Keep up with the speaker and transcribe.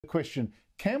Question,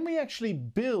 can we actually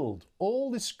build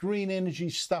all this green energy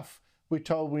stuff we're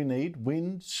told we need,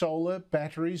 wind, solar,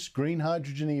 batteries, green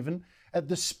hydrogen even, at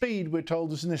the speed we're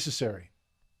told is necessary?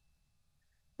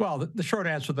 Well, the short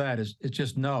answer to that is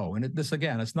just no. And this,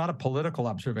 again, it's not a political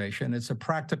observation. It's a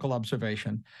practical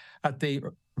observation. At the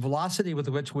velocity with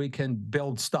which we can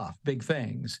build stuff, big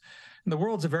things, and the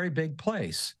world's a very big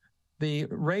place. The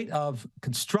rate of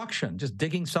construction, just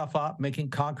digging stuff up, making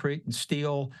concrete and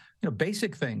steel,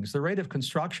 basic things, the rate of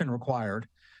construction required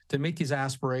to meet these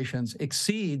aspirations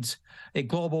exceeds a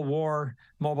global war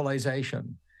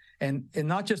mobilization. And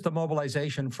not just a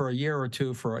mobilization for a year or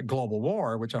two for a global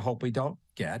war, which I hope we don't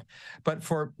get, but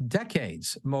for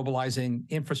decades mobilizing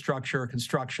infrastructure,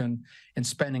 construction, and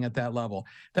spending at that level.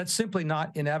 That's simply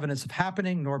not in evidence of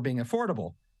happening nor being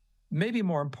affordable. Maybe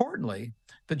more importantly,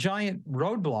 the giant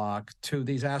roadblock to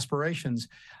these aspirations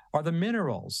are the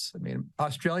minerals. I mean,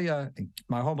 Australia and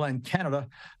my homeland, Canada,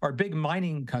 are big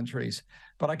mining countries.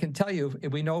 But I can tell you,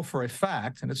 we know for a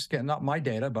fact, and it's, again, not my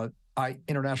data, but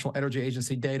International Energy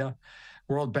Agency data,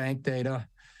 World Bank data,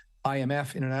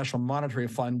 IMF, International Monetary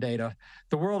Fund data,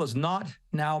 the world is not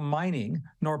now mining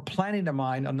nor planning to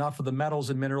mine enough of the metals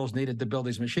and minerals needed to build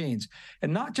these machines.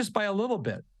 And not just by a little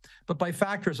bit, but by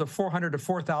factors of 400 to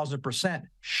 4,000%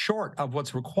 short of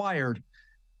what's required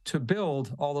to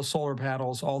build all the solar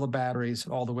panels, all the batteries,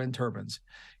 all the wind turbines.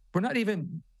 We're not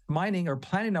even mining or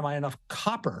planning to mine enough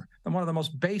copper, and one of the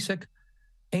most basic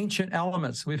ancient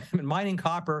elements. We've been mining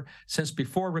copper since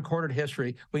before recorded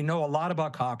history. We know a lot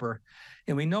about copper,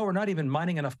 and we know we're not even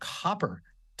mining enough copper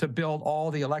to build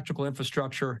all the electrical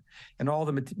infrastructure and all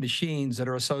the machines that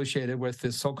are associated with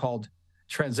this so-called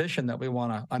transition that we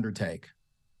want to undertake.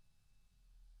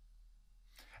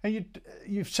 And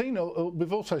you've seen,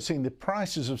 we've also seen the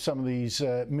prices of some of these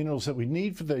minerals that we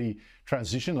need for the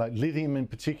transition, like lithium in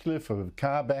particular for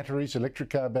car batteries,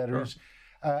 electric car batteries,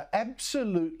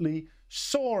 absolutely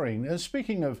soaring. And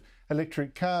speaking of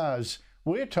electric cars,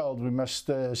 we're told we must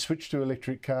switch to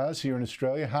electric cars here in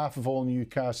Australia, half of all new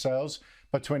car sales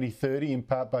by 2030, in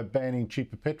part by banning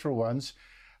cheaper petrol ones.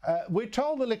 We're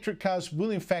told electric cars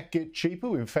will in fact get cheaper.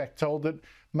 We're in fact told that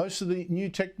most of the new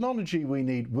technology we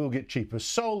need will get cheaper.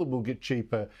 Solar will get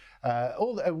cheaper.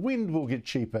 Wind will get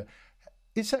cheaper.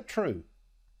 Is that true?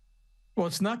 Well,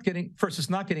 it's not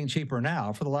getting cheaper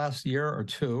now. For the last year or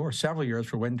two or several years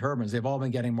for wind turbines, they've all been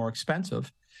getting more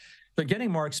expensive. They're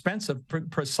getting more expensive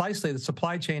precisely the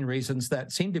supply chain reasons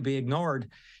that seem to be ignored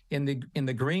in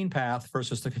the green path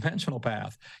versus the conventional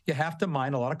path. You have to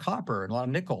mine a lot of copper and a lot of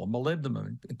nickel,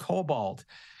 molybdenum, and cobalt,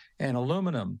 and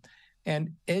aluminum.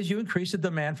 And as you increase the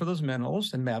demand for those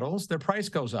minerals and metals, their price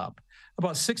goes up.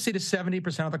 About 60 to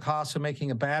 70% of the cost of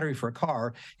making a battery for a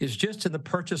car is just in the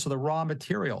purchase of the raw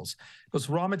materials. Those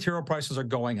raw material prices are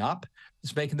going up.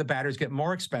 It's making the batteries get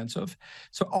more expensive.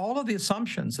 So all of the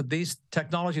assumptions that these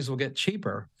technologies will get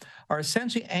cheaper are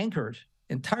essentially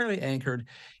entirely anchored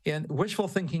in wishful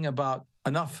thinking about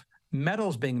enough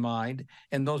metals being mined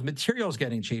and those materials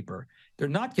getting cheaper. They're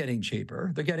not getting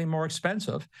cheaper. They're getting more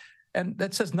expensive. And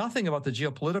that says nothing about the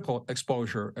geopolitical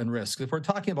exposure and risk. If we're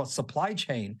talking about supply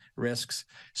chain risks,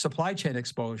 supply chain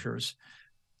exposures,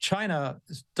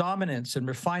 China's dominance in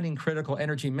refining critical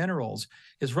energy minerals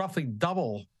is roughly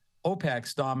double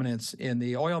OPEC's dominance in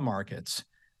the oil markets.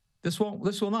 This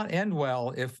will not end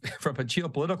well if, from a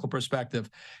geopolitical perspective,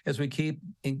 as we keep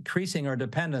increasing our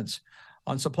dependence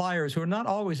on suppliers who are not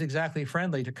always exactly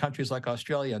friendly to countries like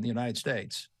Australia and the United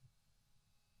States.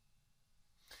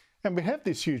 And we have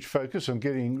this huge focus on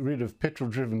getting rid of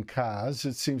petrol-driven cars.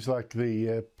 It seems like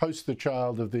the poster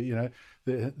child of the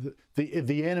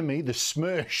enemy, the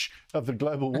smirch of the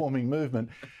global warming movement.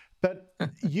 But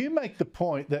you make the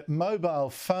point that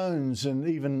mobile phones and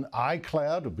even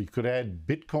iCloud, or we could add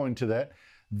Bitcoin to that,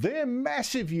 they're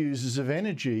massive users of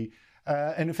energy.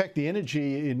 And in fact, the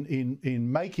energy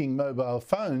in making mobile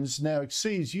phones now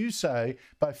exceeds, you say,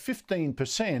 by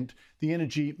 15% the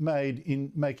energy made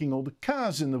in making all the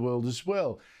cars in the world as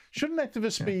well. Shouldn't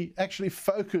activists be actually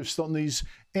focused on these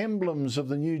emblems of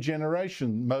the new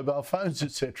generation, mobile phones,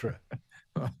 etc.?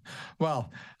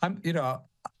 Well,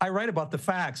 I write about the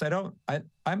facts. I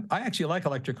actually like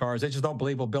electric cars. I just don't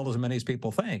believe we'll build as many as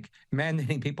people think.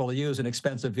 Mandating people to use an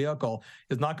expensive vehicle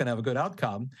is not going to have a good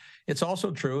outcome. It's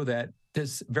also true that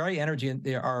this very energy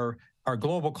in our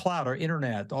global cloud, our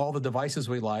internet, all the devices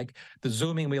we like, the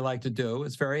zooming we like to do,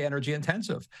 it's very energy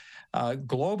intensive.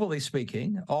 Globally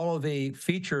speaking, all of the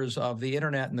features of the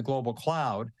internet and the global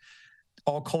cloud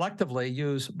all collectively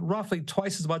use roughly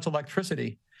twice as much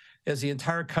electricity as the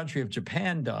entire country of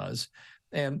Japan does.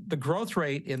 And the growth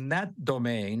rate in that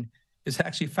domain is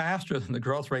actually faster than the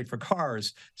growth rate for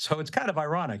cars. So it's kind of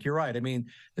ironic. You're right. I mean,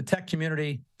 the tech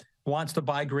community wants to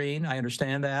buy green. I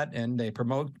understand that, and they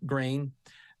promote green.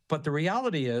 But the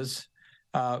reality is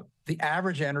the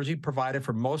average energy provided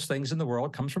for most things in the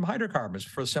world comes from hydrocarbons,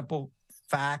 for a simple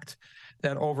fact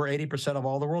that over 80% of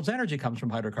all the world's energy comes from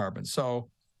hydrocarbons. So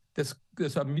this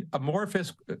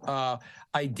amorphous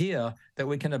idea that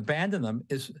we can abandon them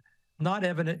is not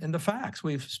evident in the facts.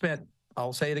 We've spent,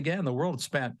 I'll say it again, the world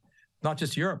spent, not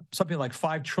just Europe, something like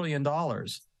 $5 trillion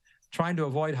trying to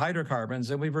avoid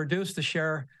hydrocarbons, and we've reduced the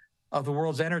share of the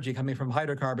world's energy coming from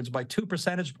hydrocarbons by 2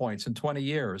 percentage points in 20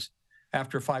 years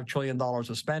after $5 trillion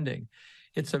of spending.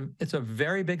 It's a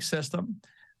very big system.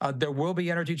 There will be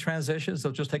energy transitions.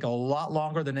 They'll just take a lot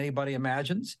longer than anybody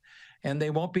imagines, and they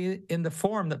won't be in the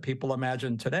form that people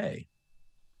imagine today.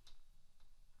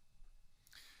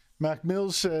 Mark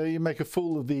Mills, you make a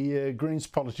fool of the Greens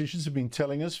politicians have been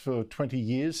telling us for 20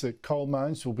 years that coal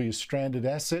mines will be a stranded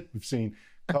asset. We've seen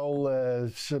coal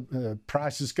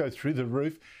prices go through the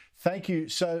roof. Thank you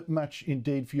so much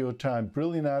indeed for your time.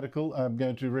 Brilliant article. I'm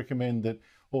going to recommend that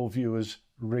all viewers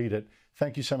read it.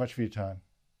 Thank you so much for your time.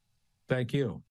 Thank you.